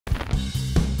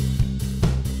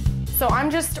So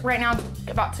I'm just right now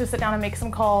about to sit down and make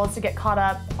some calls to get caught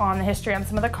up on the history on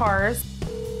some of the cars.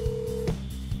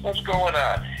 What's going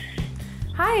on?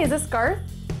 Hi, is this Garth?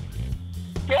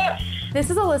 Yes. This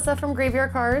is Alyssa from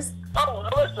Graveyard Carz. Oh,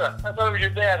 Alyssa, I thought it was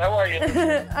your dad. How are you?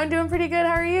 I'm doing pretty good,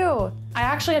 how are you? I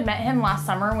actually had met him last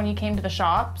summer when he came to the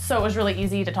shop, so it was really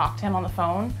easy to talk to him on the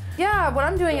phone. Yeah, what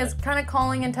I'm doing is kind of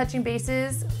calling and touching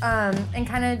bases and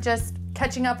kind of just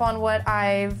catching up on what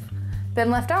I've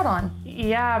been left out on.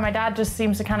 Yeah, my dad just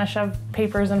seems to kind of shove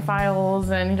papers and files,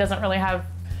 and he doesn't really have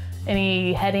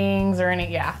any headings or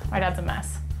any, yeah, my dad's a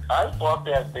mess. I bought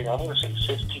that thing, I'm going to say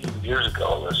 15 years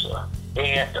ago, Alyssa.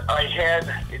 And I had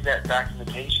in that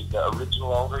documentation the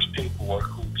original owner's paperwork,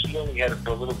 who he only had it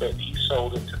for a little bit. He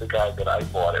sold it to the guy that I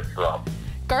bought it from.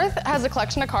 Garth has a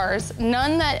collection of cars,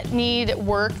 none that need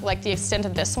work like the extent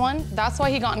of this one. That's why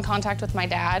he got in contact with my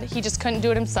dad. He just couldn't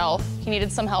do it himself. He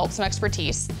needed some help, some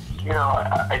expertise. You know,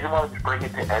 I didn't want to bring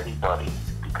it to everybody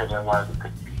because I wanted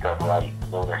it to be done right.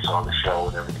 And then I saw the show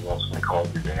and everything else, and I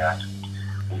called your dad.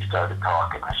 We started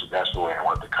talking. I said, that's the way I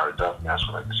want the car done, and that's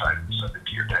when I decided to send it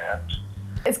to your dad.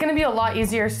 It's gonna be a lot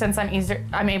easier since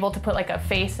I'm able to put like a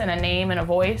face and a name and a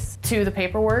voice to the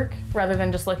paperwork rather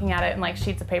than just looking at it in like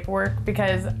sheets of paperwork,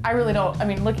 because I really don't, I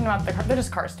mean, looking at the car, they're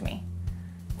just cars to me.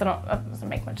 That doesn't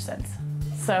make much sense,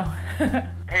 so.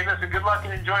 Hey, listen, good luck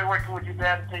and enjoy working with your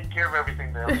dad and taking care of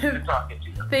everything there. It's good talking to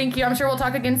you. Thank you, I'm sure we'll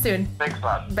talk again soon. Thanks a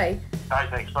lot. Bye. Bye,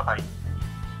 thanks, bye-bye.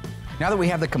 Now that we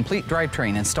have the complete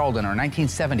drivetrain installed in our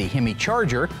 1970 Hemi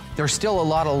Charger, there's still a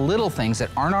lot of little things that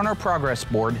aren't on our progress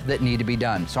board that need to be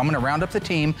done. So I'm gonna round up the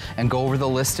team and go over the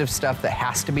list of stuff that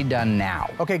has to be done now.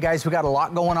 Okay guys, we got a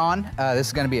lot going on. This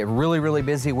is gonna be a really, really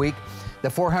busy week. The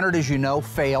 400, as you know,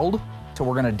 failed. So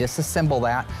we're gonna disassemble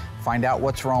that, find out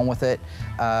what's wrong with it.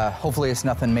 Hopefully it's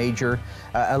nothing major.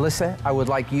 Alyssa, I would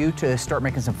like you to start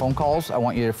making some phone calls. I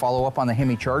want you to follow up on the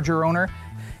Hemi Charger owner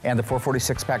and the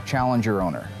 446-pack Challenger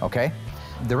owner, okay?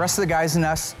 The rest of the guys and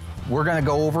us, we're gonna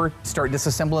go over, start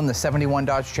disassembling the 71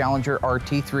 Dodge Challenger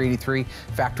RT 383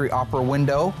 factory opera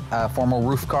window, former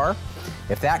roof car.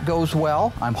 If that goes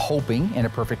well, I'm hoping, in a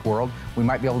perfect world, we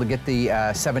might be able to get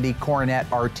the 70 Coronet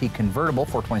RT convertible,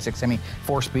 426 Hemi,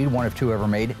 4-speed, one of two ever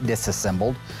made,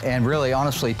 disassembled. And really,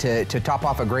 honestly, to top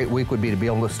off a great week would be to be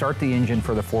able to start the engine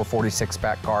for the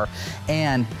 446-pack car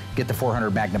and get the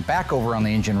 400 Magnum back over on the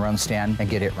engine run stand and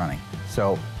get it running.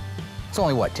 So, it's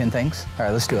only, what, 10 things? All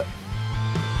right, let's do it.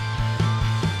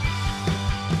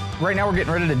 Right now we're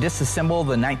getting ready to disassemble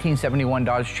the 1971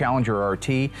 Dodge Challenger RT.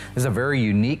 This is a very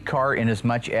unique car in as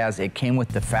much as it came with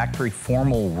the factory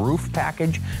formal roof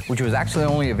package, which was actually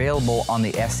only available on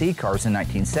the SE cars in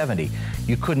 1970.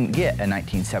 You couldn't get a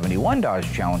 1971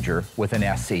 Dodge Challenger with an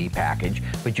SE package,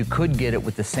 but you could get it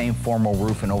with the same formal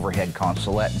roof and overhead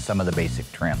consolette and some of the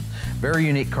basic trim. Very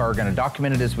unique car, gonna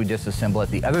document it as we disassemble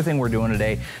it. The other thing we're doing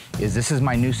today is this is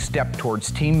my new step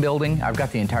towards team building. I've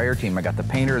got the entire team. I got the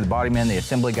painter, the body man, the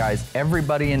assembly guys.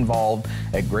 Everybody involved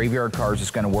at Graveyard Carz is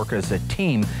going to work as a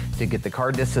team to get the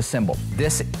car disassembled.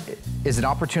 This is an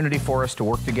opportunity for us to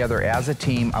work together as a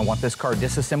team. I want this car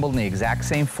disassembled in the exact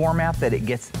same format that it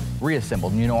gets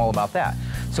reassembled, and you know all about that.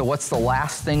 So what's the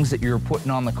last things that you're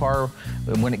putting on the car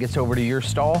when it gets over to your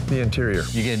stall? The interior.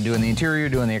 You're doing the interior,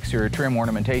 doing the exterior trim,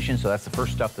 ornamentation, so that's the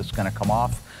first stuff that's going to come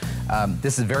off.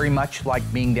 This is very much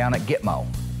like being down at Gitmo, all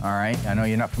right? I know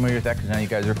you're not familiar with that because now you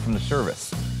guys are from the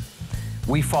service.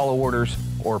 We follow orders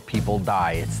or people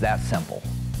die. It's that simple.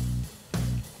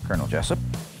 Colonel Jessup,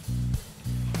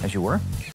 as you were.